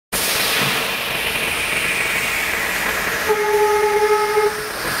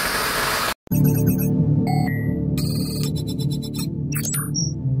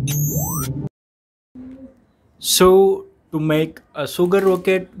So to make a sugar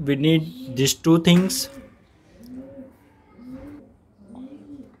rocket we need these two things.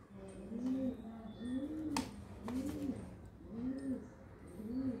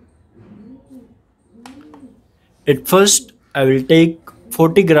 At first I will take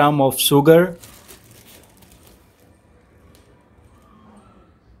 40 gram of sugar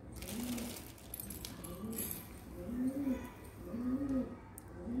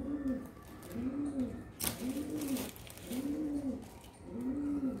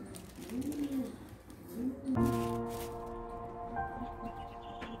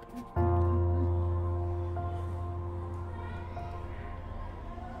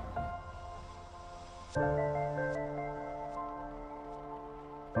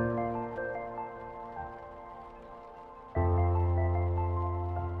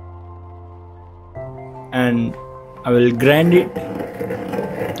and I will grind it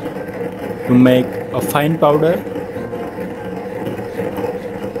to make a fine powder.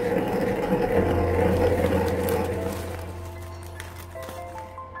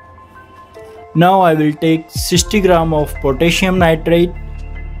 Now I will take 60 gram of potassium nitrate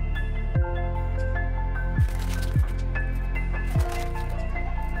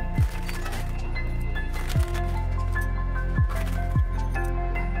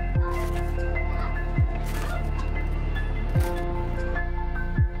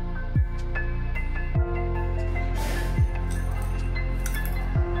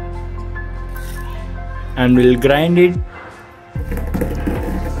and will grind it.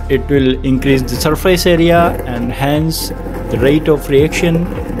 It will increase the surface area and hence the rate of reaction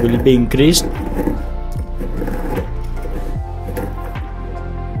will be increased.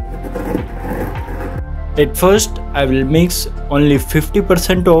 At first I will mix only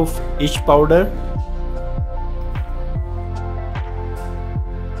 50% of each powder.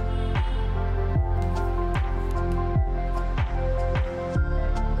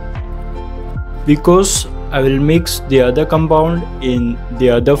 Because I will mix the other compound in the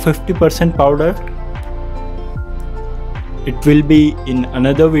other 50% powder. It will be in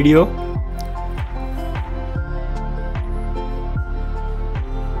another video.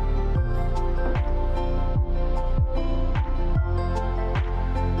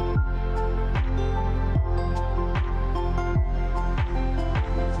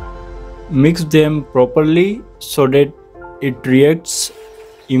 Mix them properly so that it reacts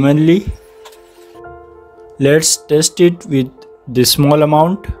evenly. Let's test it with this small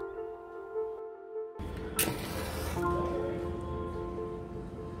amount.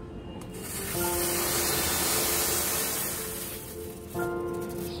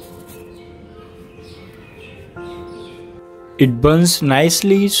 It burns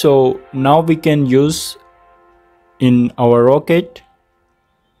nicely, so now we can use in our rocket.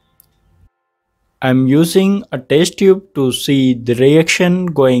 I'm using a test tube to see the reaction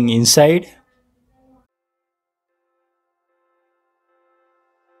going inside.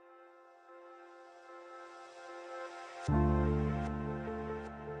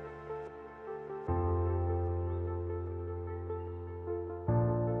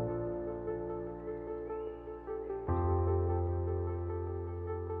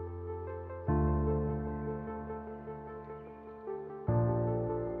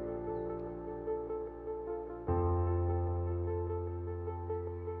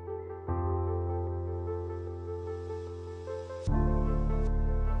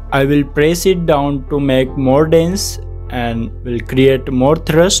 I will press it down to make more dense and will create more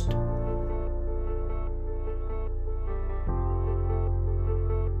thrust.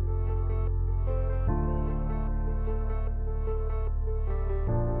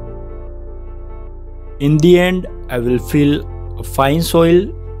 In the end, I will fill a fine soil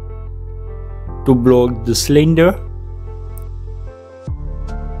to block the cylinder.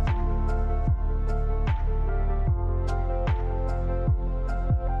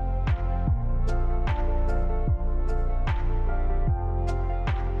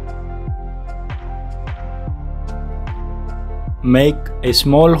 Make a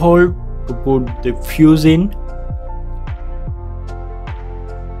small hole to put the fuse in.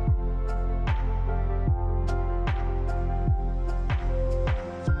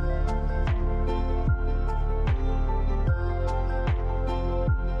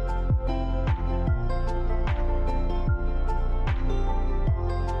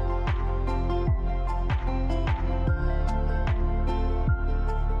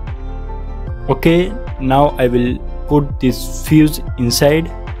 Okay, now I will put this fuse inside.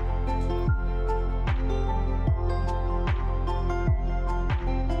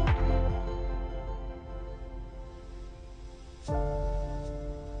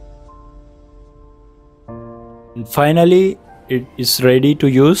 And finally, it is ready to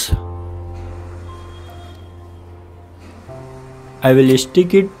use. I will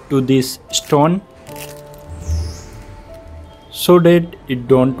stick it to this stone so that it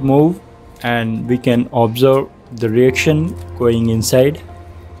don't move and we can observe the reaction going inside.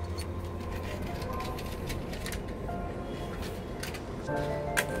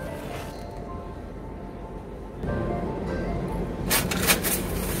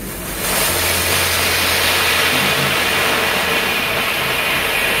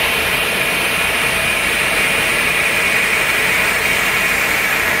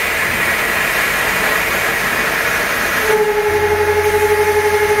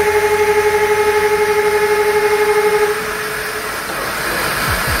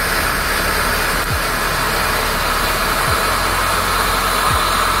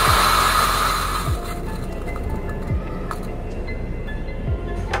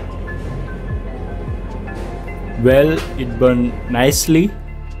 Well, it burned nicely,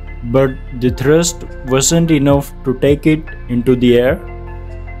 but the thrust wasn't enough to take it into the air.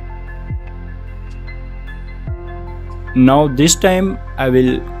 Now this time I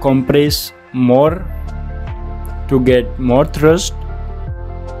will compress more to get more thrust,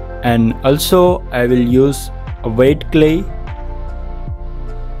 and also I will use a wet clay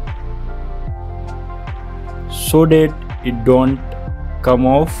so that it don't come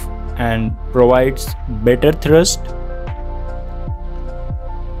off and provides better thrust.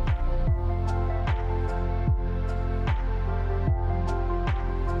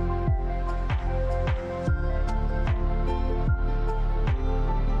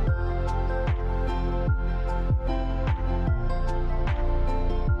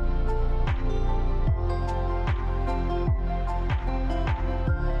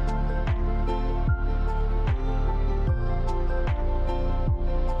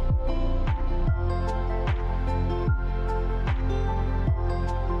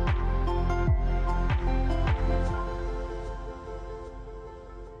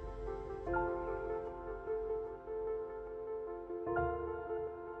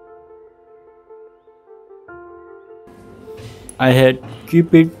 I had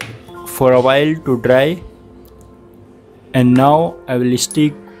keep it for a while to dry, and now I will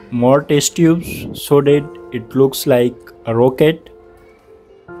stick more test tubes so that it looks like a rocket.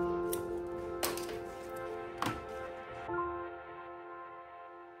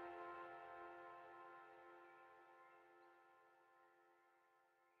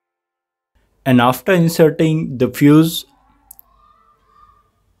 And after inserting the fuse,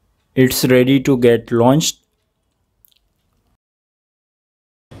 it's ready to get launched.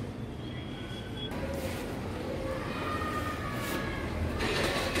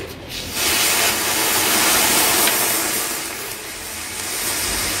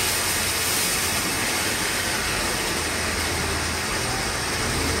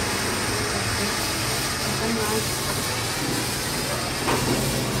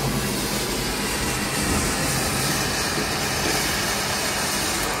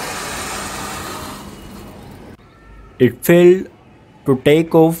 It failed to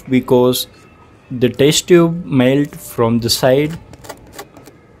take off because the test tube melted from the side.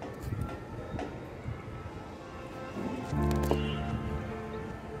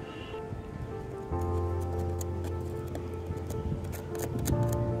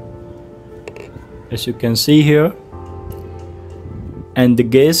 As you can see here, and the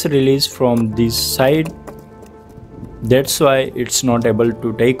gas release from this side, that's why it's not able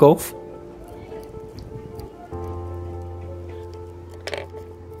to take off.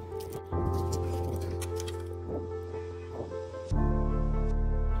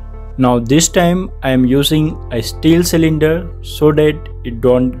 Now this time I am using a steel cylinder so that it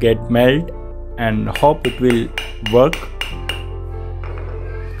don't get melt, and hope it will work.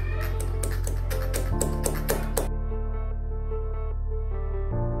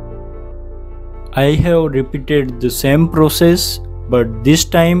 I have repeated the same process, but this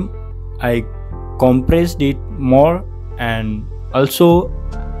time I compressed it more, and also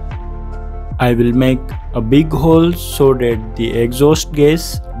I will make a big hole so that the exhaust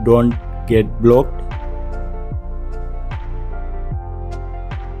gas don't get blocked.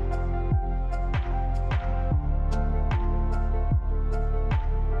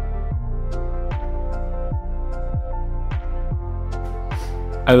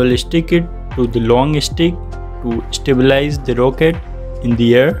 I will stick it to the long stick to stabilize the rocket in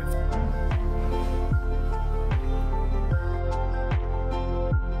the air.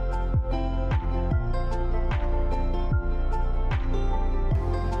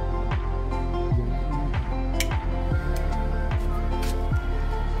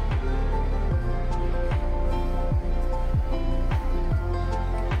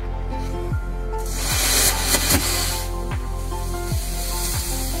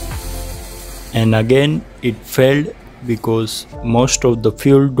 and again it failed because most of the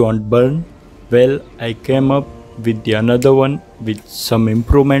fuel don't burn. Well, I came up with the another one with some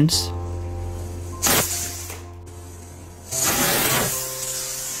improvements.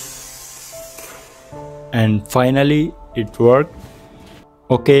 And finally it worked.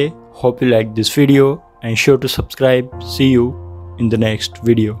 Okay, hope you like this video and sure to subscribe. See you in the next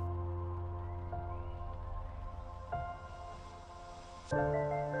video.